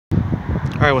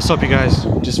Alright, what's up you guys?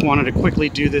 Just wanted to quickly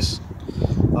do this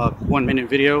 1-minute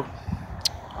video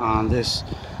on this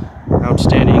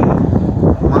outstanding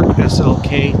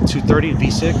MERCESDES-BENZ 230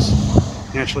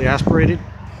 V6 naturally aspirated.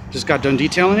 Just got done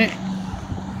detailing it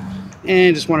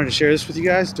and just wanted to share this with you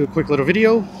guys. Do a quick little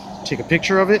video, take a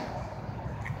picture of it.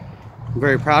 I'm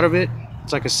very proud of it.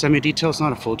 It's like a semi-detail, it's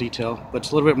not a full detail, but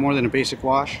it's a little bit more than a basic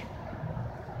wash,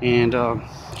 and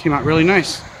came out really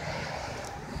nice.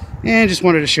 And just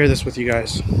wanted to share this with you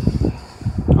guys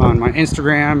on my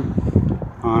Instagram,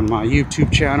 on my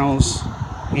YouTube channels,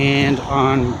 and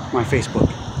on my Facebook.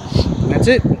 And that's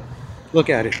it. Look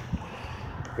at it.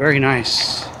 Very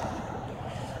nice.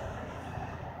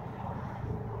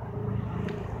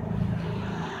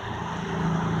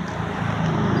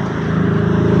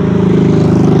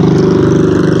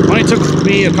 Only took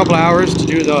me a couple hours to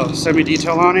do the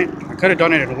semi-detail on it. I could have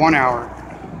done it in 1 hour,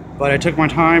 but I took my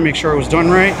time, make sure it was done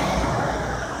right.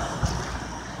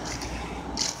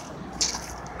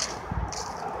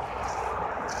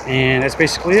 And that's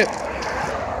basically it.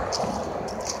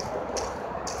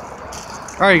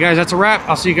 Alright guys, that's a wrap.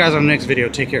 I'll see you guys on the next video.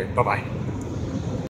 Take care. Bye-bye.